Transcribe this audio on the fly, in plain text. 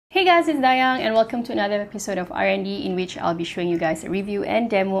Hey guys, it's Dayang and welcome to another episode of R&D in which I'll be showing you guys a review and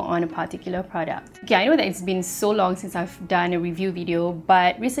demo on a particular product. Okay, I know that it's been so long since I've done a review video,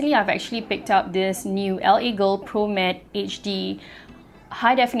 but recently I've actually picked up this new LA Girl Pro Matte HD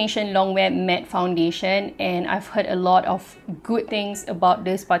high definition long wear matte foundation, and I've heard a lot of good things about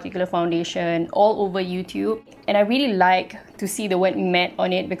this particular foundation all over YouTube, and I really like to see the word matte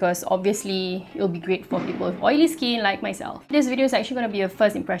on it because obviously it'll be great for people with oily skin like myself. This video is actually going to be a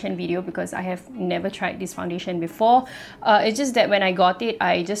first impression video because I have never tried this foundation before. It's just that when I got it,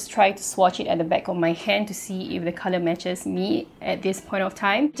 I just tried to swatch it at the back of my hand to see if the color matches me at this point of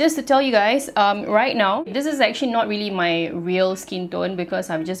time. Just to tell you guys, right now this is actually not really my real skin tone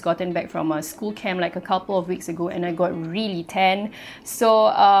because I've just gotten back from a school camp like a couple of weeks ago and I got really tan. So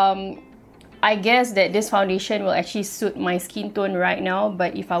I guess that this foundation will actually suit my skin tone right now,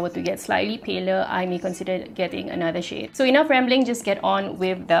 but if I were to get slightly paler, I may consider getting another shade. So enough rambling, just get on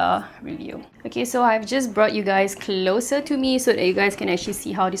with the review. Okay, so I've just brought you guys closer to me so that you guys can actually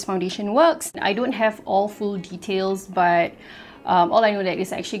see how this foundation works. I don't have all full details, but all I know that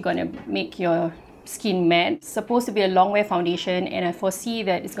it's actually gonna make your skin matte. It's supposed to be a long wear foundation and I foresee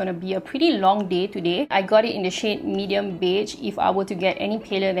that it's going to be a pretty long day today. I got it in the shade medium beige. If I were to get any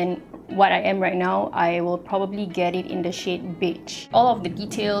paler than what I am right now, I will probably get it in the shade beige. All of the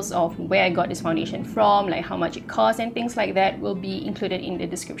details of where I got this foundation from, like how much it costs and things like that, will be included in the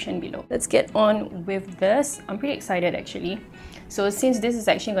description below. Let's get on with this. I'm pretty excited actually. So since this is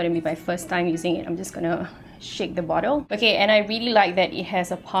actually going to be my first time using it, I'm just going to shake the bottle. Okay, and I really like that it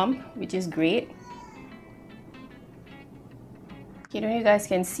has a pump, which is great. Okay, I don't know if you guys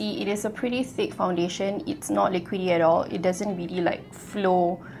can see, it is a pretty thick foundation. It's not liquidy at all. It doesn't really like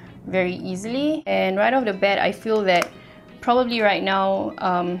flow very easily. And right off the bat, I feel that probably right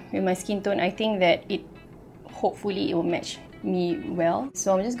now with my skin tone, I think that hopefully it will match me well.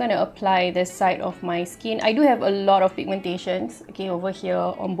 So I'm just going to apply this side of my skin. I do have a lot of pigmentations, okay, over here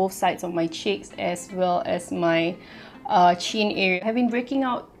on both sides of my cheeks as well as my chin area. I've been breaking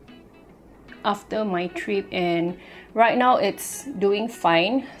out after my trip and right now it's doing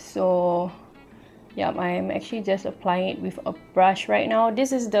fine. So yeah, I'm actually just applying it with a brush right now.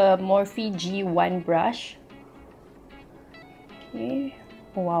 This is the Morphe G1 brush. Okay.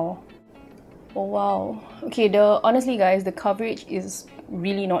 Oh wow. Oh wow. Okay, honestly guys, the coverage is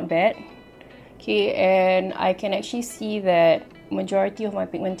really not bad. Okay, and I can actually see that majority of my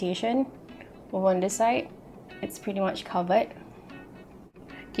pigmentation over on this side, it's pretty much covered.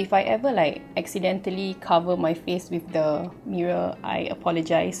 If I ever like accidentally cover my face with the mirror, I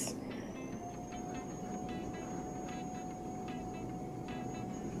apologize.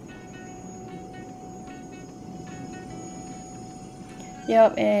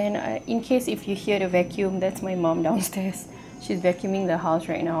 Yep, and in case if you hear the vacuum, that's my mom downstairs. She's vacuuming the house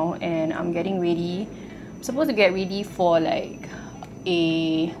right now and I'm getting ready. I'm supposed to get ready for like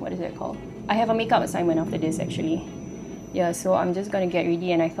what is it called? I have a makeup assignment after this actually. Yeah, so I'm just gonna get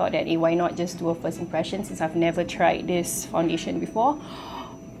ready and I thought that, hey, why not just do a first impression since I've never tried this foundation before.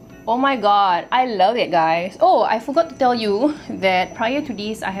 Oh my god, I love it guys. Oh, I forgot to tell you that prior to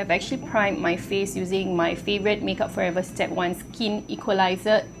this, I have actually primed my face using my favorite Makeup Forever Step 1 Skin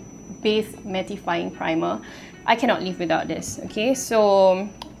Equalizer Base Mattifying Primer. I cannot live without this, okay? So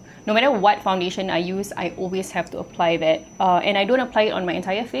no matter what foundation I use, I always have to apply that. And I don't apply it on my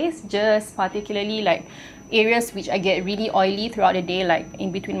entire face, just particularly like areas which I get really oily throughout the day, like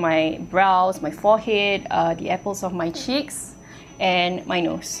in between my brows, my forehead, the apples of my cheeks, and my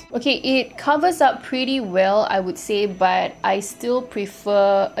nose. Okay, it covers up pretty well, I would say, but I still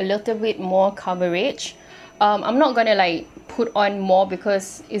prefer a little bit more coverage. I'm not gonna like put on more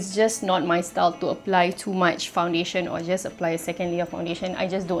because it's just not my style to apply too much foundation or just apply a second layer of foundation. I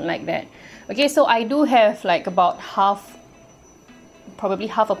just don't like that. Okay, so I do have like about probably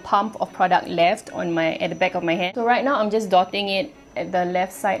half a pump of product left at the back of my hand. So right now I'm just dotting it at the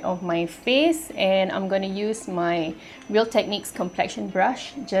left side of my face and I'm going to use my Real Techniques complexion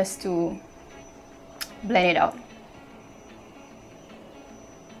brush just to blend it out.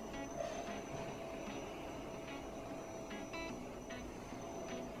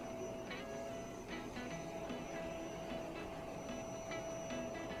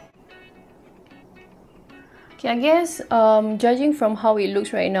 Okay, I guess judging from how it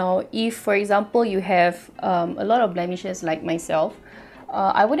looks right now, if for example you have a lot of blemishes like myself,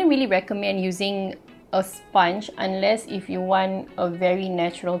 I wouldn't really recommend using a sponge unless if you want a very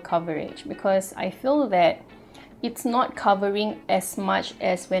natural coverage, because I feel that it's not covering as much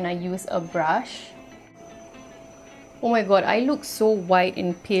as when I use a brush. Oh my god, I look so white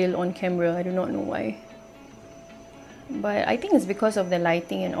and pale on camera. I do not know why. but I think it's because of the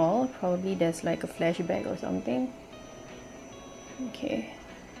lighting and all. Probably there's like a flashback or something. Okay.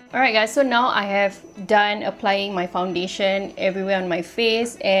 Alright guys, so now I have done applying my foundation everywhere on my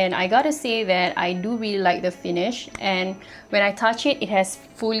face, and I gotta say that I do really like the finish, and when I touch it, it has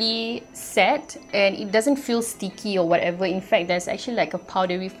fully set and it doesn't feel sticky or whatever. In fact, there's actually like a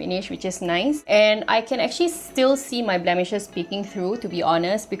powdery finish, which is nice, and I can actually still see my blemishes peeking through, to be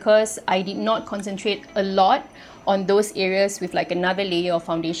honest, because I did not concentrate a lot on those areas with like another layer of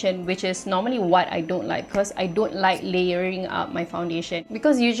foundation, which is normally what I don't like, because I don't like layering up my foundation,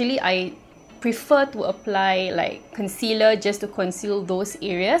 because usually I prefer to apply like concealer just to conceal those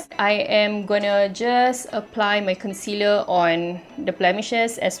areas. I am gonna just apply my concealer on the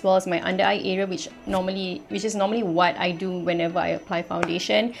blemishes as well as my under eye area, which is normally what I do whenever I apply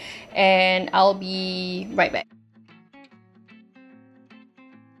foundation, and I'll be right back.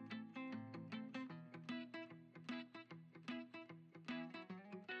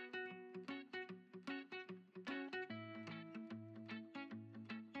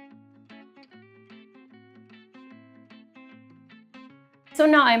 So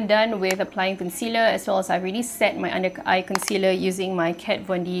now I'm done with applying concealer, as well as I've already set my under eye concealer using my Kat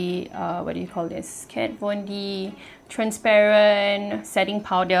Von D, what do you call this? Kat Von D transparent setting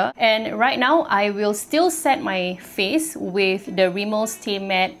powder. And right now I will still set my face with the Rimmel Stay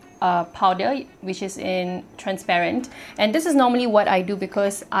Matte powder, which is in transparent. And this is normally what I do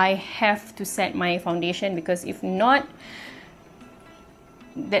because I have to set my foundation, because if not,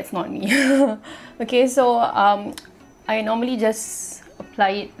 that's not me. Okay, so I normally just apply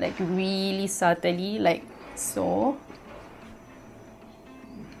it like really subtly, like so.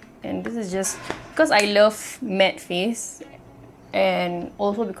 And this is just because I love matte face, and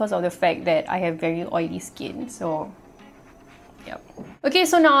also because of the fact that I have very oily skin. So yep. Okay,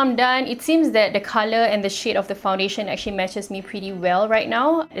 so now I'm done. It seems that the color and the shade of the foundation actually matches me pretty well right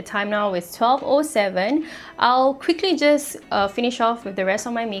now. The time now is 12:07. I'll quickly just finish off with the rest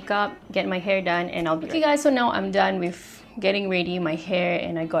of my makeup, get my hair done, and I'll be okay guys, so now I'm done with getting ready, my hair,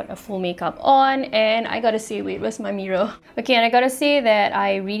 and I got a full makeup on, and I gotta say, wait, where's my mirror? Okay, and I gotta say that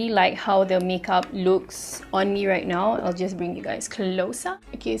I really like how the makeup looks on me right now. I'll just bring you guys closer.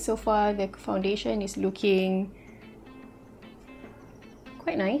 Okay, so far the foundation is looking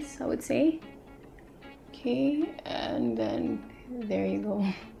quite nice, I would say. Okay, and then there you go.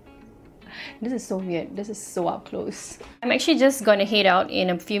 This is so weird. This is so up close. I'm actually just gonna head out in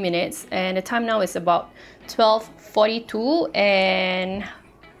a few minutes, and the time now is about 12:42, and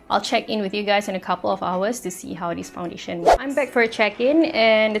I'll check in with you guys in a couple of hours to see how this foundation works. I'm back for a check-in,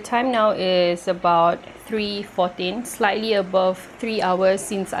 and the time now is about 3:14, slightly above 3 hours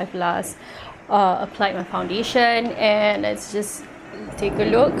since I've last applied my foundation, and let's just take a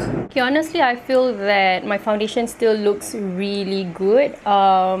look. Okay, honestly, I feel that my foundation still looks really good.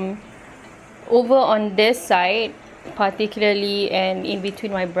 Over on this side particularly, and in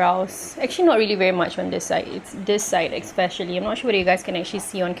between my brows, actually not really very much on this side, it's this side especially. I'm not sure whether you guys can actually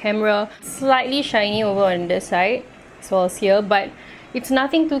see on camera. Slightly shiny over on this side as well as here, but it's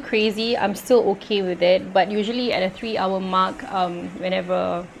nothing too crazy. I'm still okay with it, but usually at a 3-hour mark,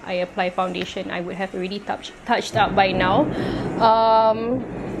 whenever I apply foundation, I would have already touched up by now.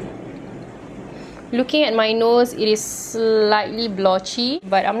 Looking at my nose, it is slightly blotchy,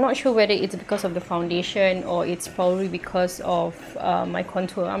 but I'm not sure whether it's because of the foundation or it's probably because of my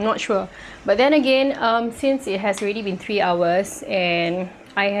contour. I'm not sure. But then again, since it has already been 3 hours and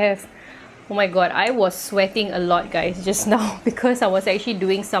I have, oh my god, I was sweating a lot guys just now because I was actually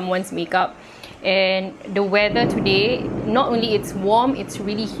doing someone's makeup. And the weather today, not only it's warm, it's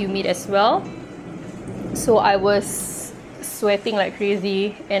really humid as well. So I was sweating like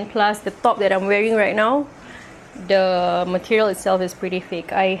crazy, and plus the top that I'm wearing right now, the material itself is pretty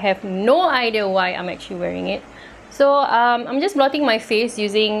thick. I have no idea why I'm actually wearing it. So I'm just blotting my face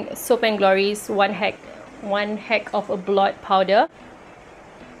using Soap & Glory's one heck of a blot powder.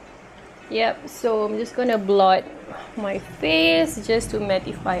 Yep, so I'm just gonna blot my face just to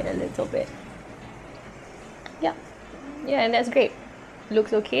mattify it a little bit. Yeah, and that's great.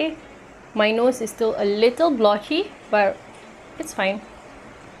 Looks okay. My nose is still a little blotchy, but it's fine.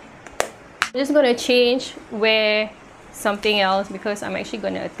 I'm just gonna change, wear something else, because I'm actually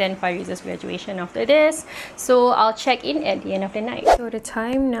gonna attend Fariza's graduation after this. So I'll check in at the end of the night. So the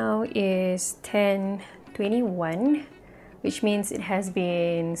time now is 10:21, which means it has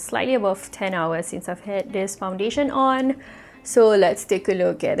been slightly above 10 hours since I've had this foundation on. So let's take a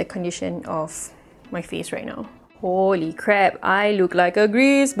look at the condition of my face right now. Holy crap, I look like a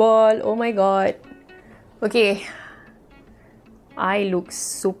grease ball. Oh my god. Okay, I look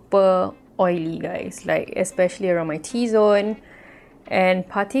super oily, guys, like especially around my T-zone and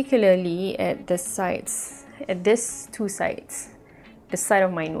particularly at the sides, at these two sides, the side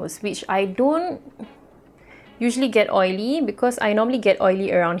of my nose, which I don't usually get oily because I normally get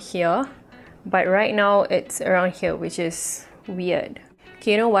oily around here, but right now it's around here, which is weird.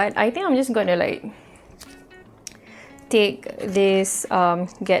 Okay, you know what? I think I'm just gonna like take this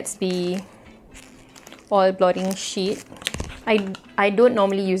Gatsby oil blotting sheet. I don't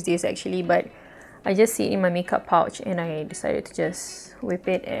normally use this actually, but I just see it in my makeup pouch and I decided to just whip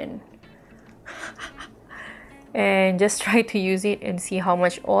it and just try to use it and see how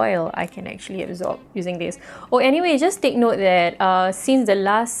much oil I can actually absorb using this. Oh, anyway, just take note that since the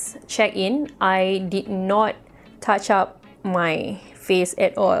last check-in, I did not touch up my face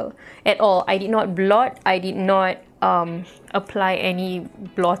at all. I did not blot, I did not apply any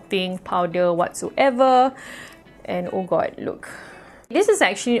blotting powder whatsoever. And oh god, look. This is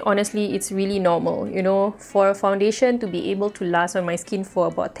actually, honestly, it's really normal, you know, for a foundation to be able to last on my skin for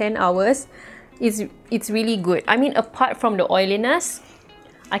about 10 hours. It's really good. I mean, apart from the oiliness,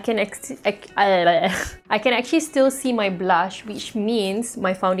 I can actually still see my blush, which means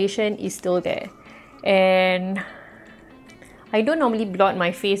my foundation is still there. And I don't normally blot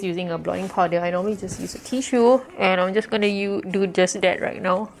my face using a blotting powder. I normally just use a tissue, and I'm just gonna do just that right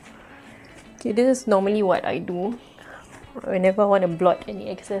now. Okay, this is normally what I do whenever I want to blot any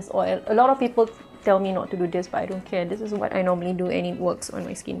excess oil. A lot of people tell me not to do this, but I don't care. This is what I normally do and it works on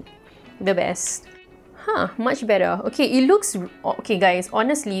my skin the best. Much better. Okay, it looks okay, guys.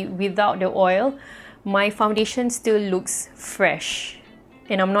 Honestly, without the oil, my foundation still looks fresh,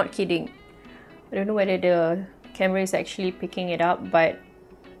 and I'm not kidding. I don't know whether the camera is actually picking it up, but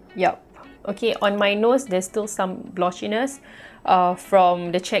yep. Okay, on my nose there's still some blotchiness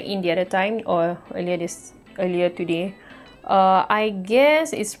from the check-in the other time, or earlier today. I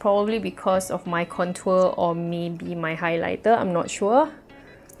guess it's probably because of my contour or maybe my highlighter, I'm not sure.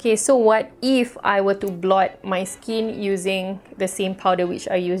 Okay, so what if I were to blot my skin using the same powder which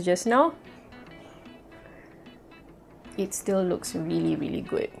I used just now? It still looks really, really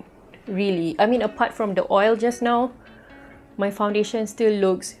good. Really, I mean, apart from the oil just now, my foundation still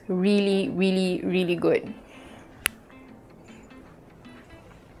looks really, really, really good.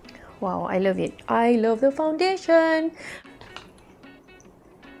 Wow, I love it. I love the foundation.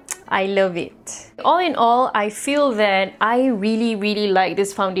 I love it. All in all, I feel that I really, really like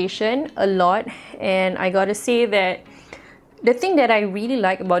this foundation a lot. And I gotta say that the thing that I really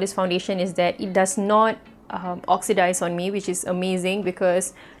like about this foundation is that it does not oxidize on me, which is amazing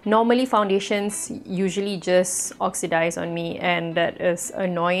because normally foundations usually just oxidize on me, and that is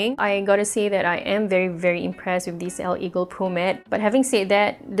annoying. I gotta say that I am very, very impressed with this L Eagle Pro Matte. But having said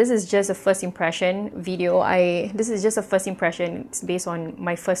that, this is just a first impression video. This is just a first impression. It's based on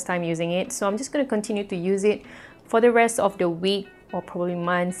my first time using it, so I'm just gonna continue to use it for the rest of the week or probably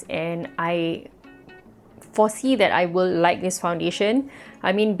months, and I foresee that I will like this foundation.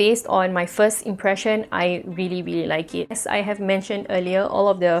 I mean, based on my first impression, I really, really like it. As I have mentioned earlier, all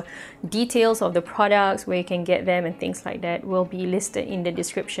of the details of the products, where you can get them and things like that, will be listed in the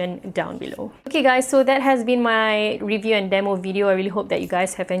description down below. Okay guys, so that has been my review and demo video. I really hope that you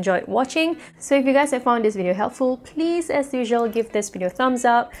guys have enjoyed watching. So if you guys have found this video helpful, please, as usual, give this video a thumbs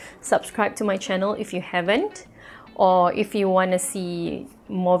up, subscribe to my channel if you haven't, or if you want to see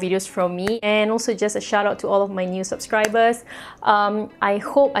more videos from me. And also just a shout out to all of my new subscribers. I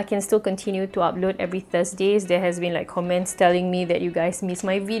hope I can still continue to upload every Thursdays. There has been like comments telling me that you guys miss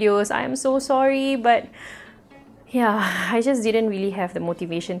my videos. I am so sorry, but yeah, I just didn't really have the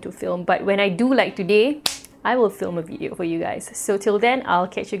motivation to film. But when I do, like today, I will film a video for you guys. So till then, I'll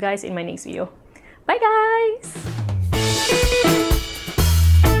catch you guys in my next video. Bye guys!